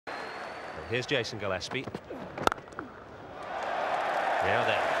Here's Jason Gillespie. Now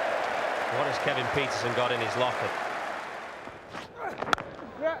then, what has Kevin Pietersen got in his locker?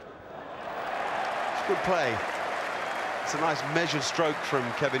 It's good play. It's a nice measured stroke from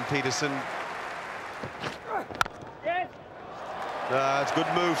Kevin Pietersen. It's a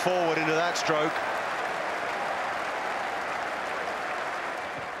good move forward into that stroke.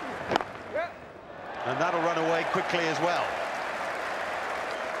 And that'll run away quickly as well.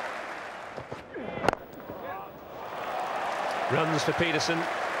 Runs for Pietersen.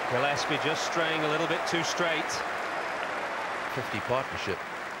 Gillespie just straying a little bit too straight. 50 partnership.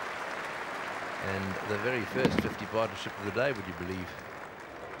 And the very first 50 partnership of the day, would you believe?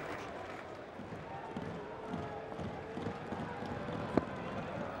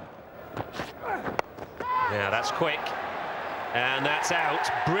 Now that's quick. And that's out.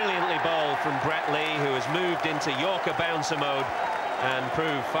 Brilliantly bowled from Brett Lee, who has moved into Yorker bouncer mode and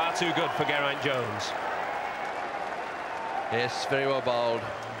proved far too good for Geraint Jones. Yes, very well bowled.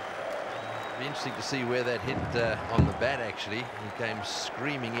 Be interesting to see where that hit on the bat, actually. He came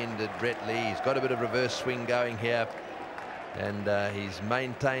screaming in to Brett Lee. He's got a bit of reverse swing going here. And he's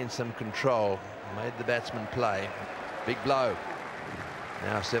maintained some control. Made the batsman play. Big blow.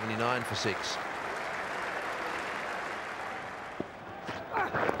 Now 79 for 6.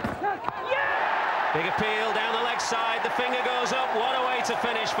 Big appeal down the leg side. The finger goes up. What a way to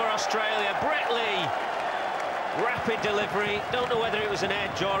finish for Australia. Brett Lee. Rapid delivery. Don't know whether it was an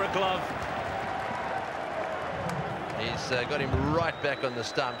edge or a glove. He's got him right back on the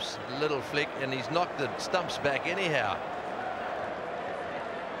stumps. Little flick, and he's knocked the stumps back anyhow.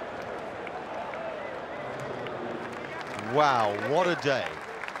 Wow, what a day.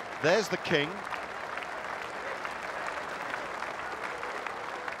 There's the king.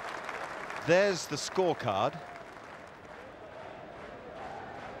 There's the scorecard.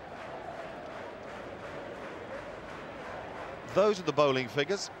 Those are the bowling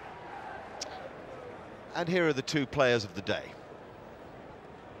figures. And here are the two players of the day.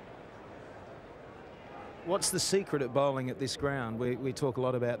 What's the secret at bowling at this ground? We talk a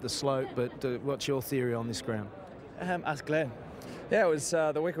lot about the slope, but what's your theory on this ground? Ask Glenn. Yeah, it was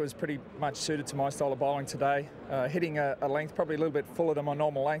the wicket was pretty much suited to my style of bowling today. Hitting a length probably a little bit fuller than my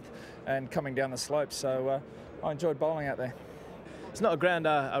normal length and coming down the slope. So I enjoyed bowling out there. It's not a ground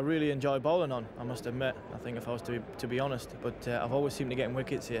I really enjoy bowling on, I must admit. I think if I was to be honest, but I've always seemed to get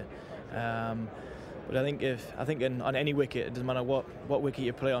wickets here. But I think on any wicket, it doesn't matter what wicket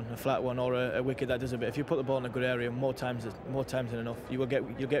you play on, a flat one or a wicket that does a bit. If you put the ball in a good area, more times than enough, you'll get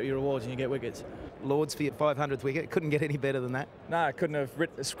your rewards and you get wickets. Lords for your 500th wicket, couldn't get any better than that. No, I couldn't have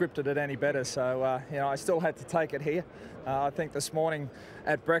scripted it any better. So you know, I still had to take it here. I think this morning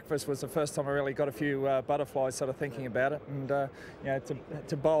at breakfast was the first time I really got a few butterflies sort of thinking about it. And you know,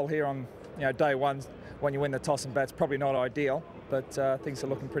 to bowl here on day one when you win the toss and bat's probably not ideal, but things are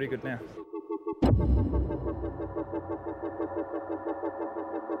looking pretty good now.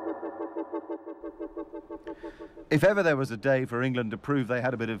 If ever there was a day for England to prove they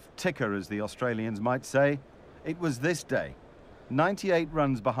had a bit of ticker, as the Australians might say, it was this day. 98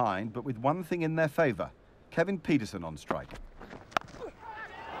 runs behind, but with one thing in their favour: Kevin Pietersen on strike.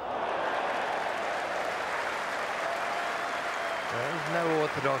 There's no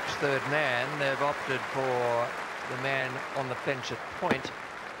orthodox third man. They've opted for the man on the bench at point.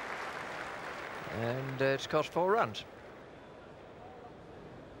 And it's cost 4 runs.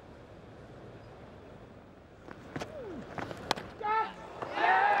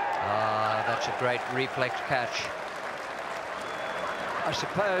 That's a great reflex catch. I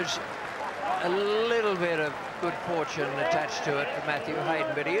suppose a little bit of good fortune attached to it for Matthew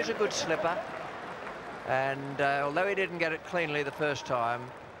Hayden, but he is a good slipper. And although he didn't get it cleanly the first time,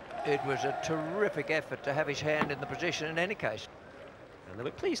 it was a terrific effort to have his hand in the position in any case. And they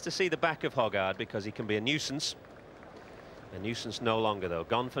were pleased to see the back of Hoggard because he can be a nuisance. A nuisance no longer, though.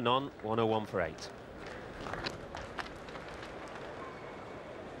 Gone for none, 101 for 8.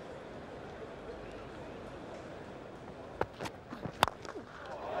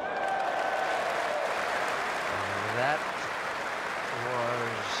 That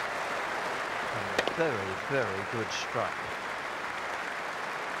was a very, very good strike.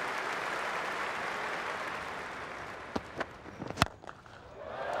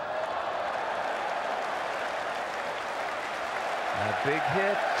 A big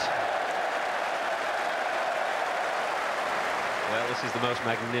hit. Well, this is the most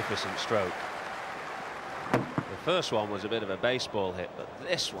magnificent stroke. The first one was a bit of a baseball hit, but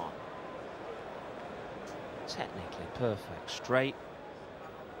this one, technically perfect, straight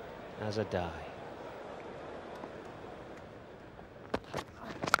as a die.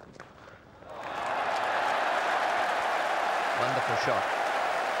 shot.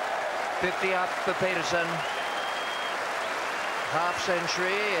 50 up for Pietersen. Half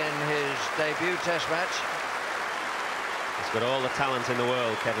century in his debut Test match. He's got all the talent in the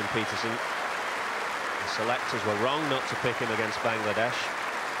world, Kevin Pietersen. The selectors were wrong not to pick him against Bangladesh.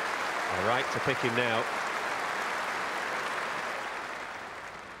 They're right to pick him now.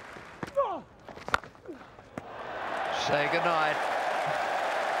 Say goodnight.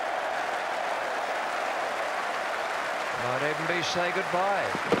 Might even be say goodbye.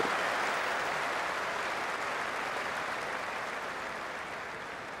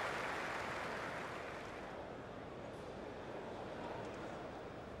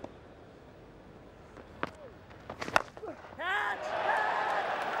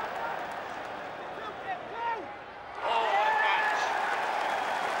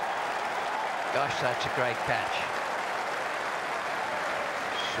 Gosh, that's a great catch.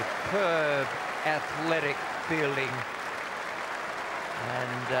 Superb athletic fielding.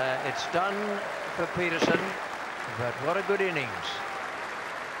 And it's done for Pietersen, but what a good innings.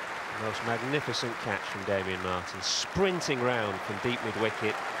 Most magnificent catch from Damien Martin, sprinting round from deep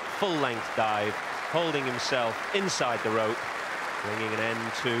mid-wicket, full-length dive, holding himself inside the rope, bringing an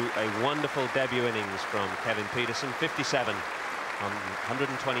end to a wonderful debut innings from Kevin Pietersen, 57 on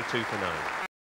 122 for 9.